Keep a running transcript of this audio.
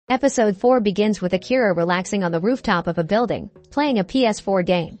Episode 4 begins with Akira relaxing on the rooftop of a building, playing a PS4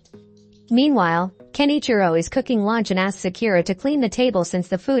 game. Meanwhile, Kenichiro is cooking lunch and asks Akira to clean the table since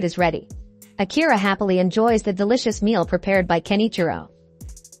the food is ready. Akira happily enjoys the delicious meal prepared by Kenichiro.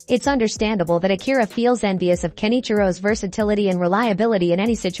 It's understandable that Akira feels envious of Kenichiro's versatility and reliability in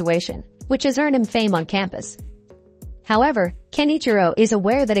any situation, which has earned him fame on campus. However, Kenichiro is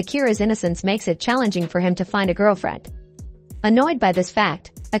aware that Akira's innocence makes it challenging for him to find a girlfriend. Annoyed by this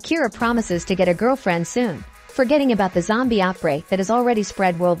fact, Akira promises to get a girlfriend soon, forgetting about the zombie outbreak that has already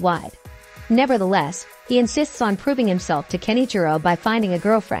spread worldwide. Nevertheless, he insists on proving himself to Kenichiro by finding a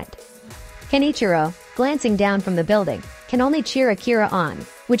girlfriend. Kenichiro, glancing down from the building, can only cheer Akira on,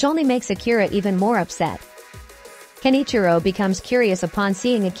 which only makes Akira even more upset. Kenichiro becomes curious upon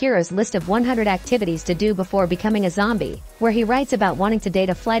seeing Akira's list of 100 activities to do before becoming a zombie, where he writes about wanting to date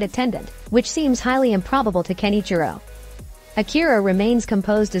a flight attendant, which seems highly improbable to Kenichiro. Akira remains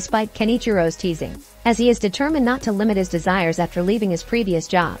composed despite Kenichiro's teasing, as he is determined not to limit his desires after leaving his previous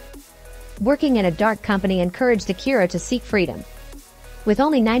job. Working in a dark company encouraged Akira to seek freedom. With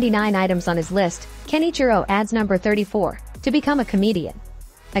only 99 items on his list, Kenichiro adds number 34, to become a comedian.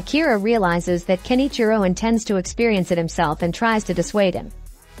 Akira realizes that Kenichiro intends to experience it himself and tries to dissuade him.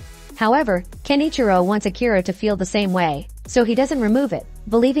 However, Kenichiro wants Akira to feel the same way, so he doesn't remove it,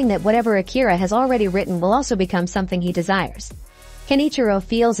 believing that whatever Akira has already written will also become something he desires. Kenichiro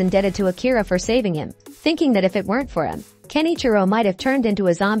feels indebted to Akira for saving him, thinking that if it weren't for him, Kenichiro might have turned into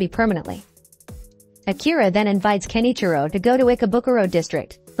a zombie permanently. Akira then invites Kenichiro to go to Ikebukuro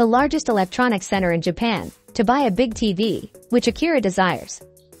District, the largest electronics center in Japan, to buy a big TV, which Akira desires.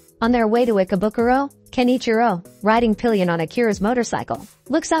 On their way to Ikebukuro, Kenichiro, riding pillion on Akira's motorcycle,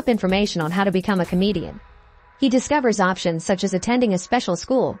 looks up information on how to become a comedian. He discovers options such as attending a special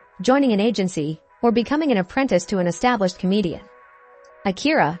school, joining an agency, or becoming an apprentice to an established comedian.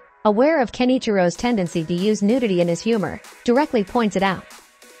 Akira, aware of Kenichiro's tendency to use nudity in his humor, directly points it out.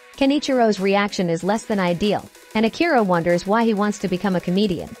 Kenichiro's reaction is less than ideal, and Akira wonders why he wants to become a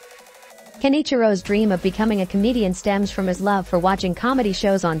comedian. Kenichiro's dream of becoming a comedian stems from his love for watching comedy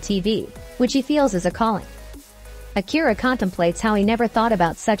shows on TV, which he feels is a calling. Akira contemplates how he never thought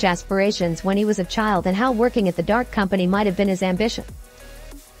about such aspirations when he was a child and how working at the dark company might have been his ambition.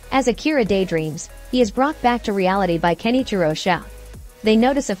 As Akira daydreams, he is brought back to reality by Kenichiro's shout. They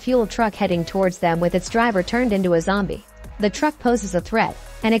notice a fuel truck heading towards them with its driver turned into a zombie. The truck poses a threat,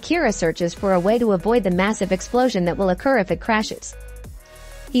 and Akira searches for a way to avoid the massive explosion that will occur if it crashes.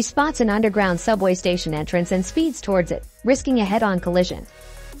 He spots an underground subway station entrance and speeds towards it, risking a head-on collision.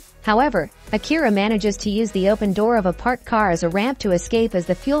 However, Akira manages to use the open door of a parked car as a ramp to escape as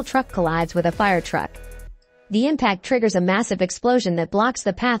the fuel truck collides with a fire truck. The impact triggers a massive explosion that blocks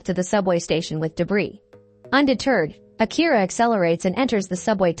the path to the subway station with debris. Undeterred, Akira accelerates and enters the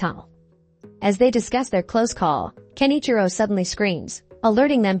subway tunnel. As they discuss their close call, Kenichiro suddenly screams,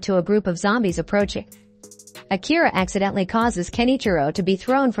 alerting them to a group of zombies approaching. Akira accidentally causes Kenichiro to be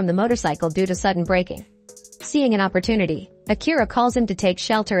thrown from the motorcycle due to sudden braking. Seeing an opportunity, Akira calls him to take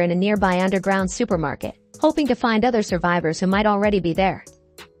shelter in a nearby underground supermarket, hoping to find other survivors who might already be there.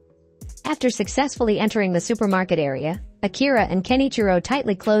 After successfully entering the supermarket area, Akira and Kenichiro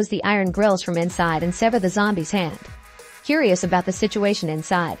tightly close the iron grills from inside and sever the zombie's hand. Curious about the situation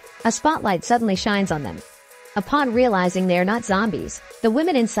inside, a spotlight suddenly shines on them. Upon realizing they are not zombies, the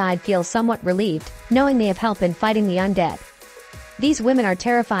women inside feel somewhat relieved, knowing they have helped in fighting the undead. These women are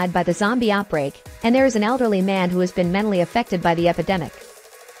terrified by the zombie outbreak, and there is an elderly man who has been mentally affected by the epidemic.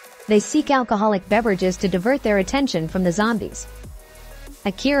 They seek alcoholic beverages to divert their attention from the zombies.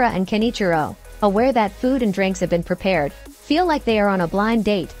 Akira and Kenichiro, aware that food and drinks have been prepared, feel like they are on a blind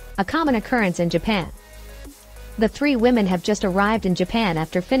date, a common occurrence in Japan. The three women have just arrived in Japan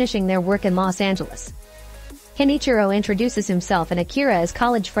after finishing their work in Los Angeles. Kenichiro introduces himself and Akira as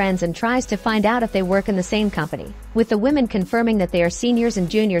college friends and tries to find out if they work in the same company, with the women confirming that they are seniors and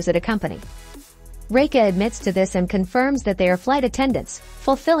juniors at a company. Reika admits to this and confirms that they are flight attendants,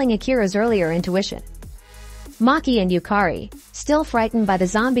 fulfilling Akira's earlier intuition. Maki and Yukari, still frightened by the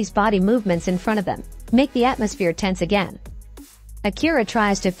zombies' body movements in front of them, make the atmosphere tense again. Akira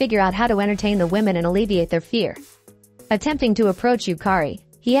tries to figure out how to entertain the women and alleviate their fear. Attempting to approach Yukari,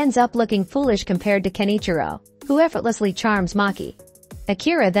 he ends up looking foolish compared to Kenichiro, who effortlessly charms Maki.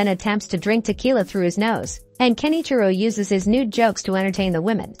 Akira then attempts to drink tequila through his nose, and Kenichiro uses his nude jokes to entertain the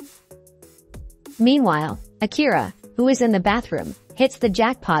women. Meanwhile, Akira, who is in the bathroom, hits the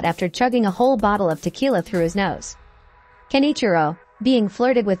jackpot after chugging a whole bottle of tequila through his nose. Kenichiro, being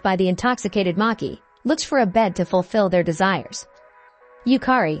flirted with by the intoxicated Maki, looks for a bed to fulfill their desires.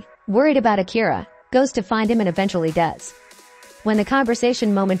 Yukari, worried about Akira, goes to find him and eventually does. When the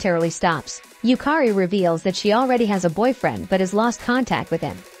conversation momentarily stops, Yukari reveals that she already has a boyfriend but has lost contact with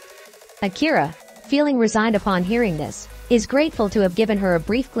him. Akira, feeling resigned upon hearing this, is grateful to have given her a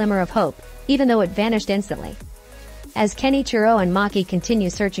brief glimmer of hope, even though it vanished instantly. As Kenichiro and Maki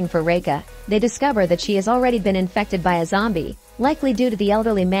continue searching for Reika, they discover that she has already been infected by a zombie, likely due to the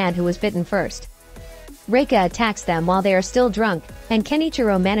elderly man who was bitten first. Reika attacks them while they are still drunk, and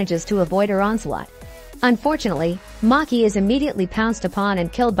Kenichiro manages to avoid her onslaught. Unfortunately, Maki is immediately pounced upon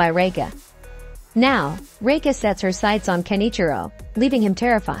and killed by Reika. Now, Reika sets her sights on Kenichiro, leaving him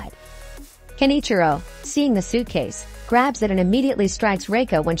terrified. Kenichiro, seeing the suitcase, grabs it and immediately strikes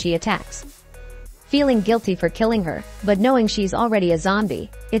Reika when she attacks. Feeling guilty for killing her, but knowing she's already a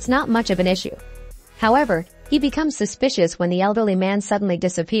zombie, it's not much of an issue. However, he becomes suspicious when the elderly man suddenly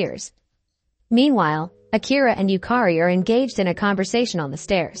disappears. Meanwhile, Akira and Yukari are engaged in a conversation on the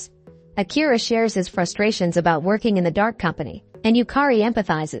stairs. Akira shares his frustrations about working in the dark company, and Yukari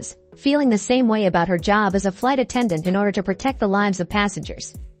empathizes, feeling the same way about her job as a flight attendant in order to protect the lives of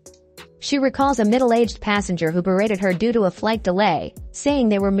passengers. She recalls a middle-aged passenger who berated her due to a flight delay, saying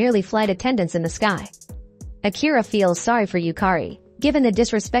they were merely flight attendants in the sky. Akira feels sorry for Yukari, given the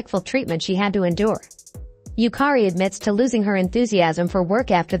disrespectful treatment she had to endure. Yukari admits to losing her enthusiasm for work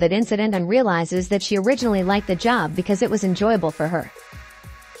after that incident and realizes that she originally liked the job because it was enjoyable for her.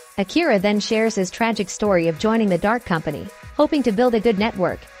 Akira then shares his tragic story of joining the dark company, hoping to build a good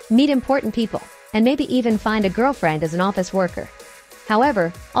network, meet important people, and maybe even find a girlfriend as an office worker.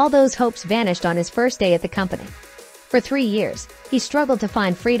 However, all those hopes vanished on his first day at the company. For 3 years, he struggled to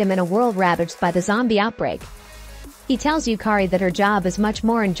find freedom in a world ravaged by the zombie outbreak. He tells Yukari that her job is much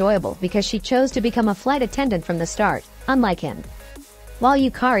more enjoyable because she chose to become a flight attendant from the start, unlike him. While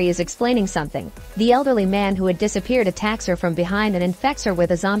Yukari is explaining something, the elderly man who had disappeared attacks her from behind and infects her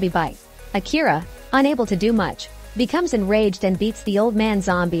with a zombie bite. Akira, unable to do much, becomes enraged and beats the old man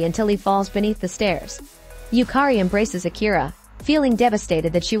zombie until he falls beneath the stairs. Yukari embraces Akira, feeling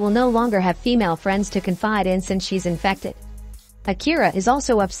devastated that she will no longer have female friends to confide in since she's infected. Akira is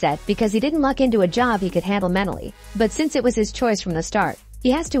also upset because he didn't luck into a job he could handle mentally, but since it was his choice from the start, he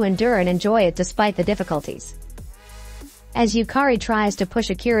has to endure and enjoy it despite the difficulties. As Yukari tries to push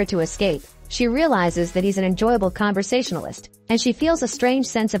Akira to escape, she realizes that he's an enjoyable conversationalist, and she feels a strange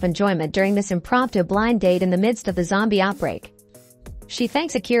sense of enjoyment during this impromptu blind date in the midst of the zombie outbreak. She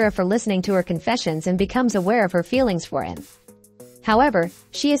thanks Akira for listening to her confessions and becomes aware of her feelings for him. However,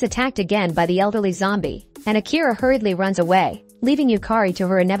 she is attacked again by the elderly zombie, and Akira hurriedly runs away, leaving Yukari to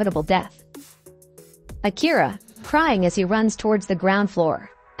her inevitable death. Akira, crying as he runs towards the ground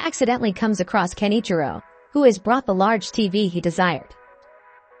floor, accidentally comes across Kenichiro, who has brought the large TV he desired.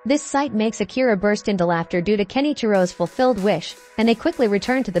 This sight makes Akira burst into laughter due to Kenichiro's fulfilled wish, and they quickly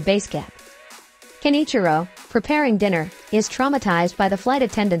return to the base camp. Kenichiro, preparing dinner, is traumatized by the flight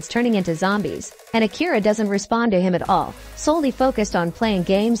attendants turning into zombies, and Akira doesn't respond to him at all, solely focused on playing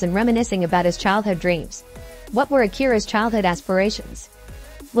games and reminiscing about his childhood dreams. What were Akira's childhood aspirations?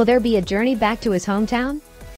 Will there be a journey back to his hometown?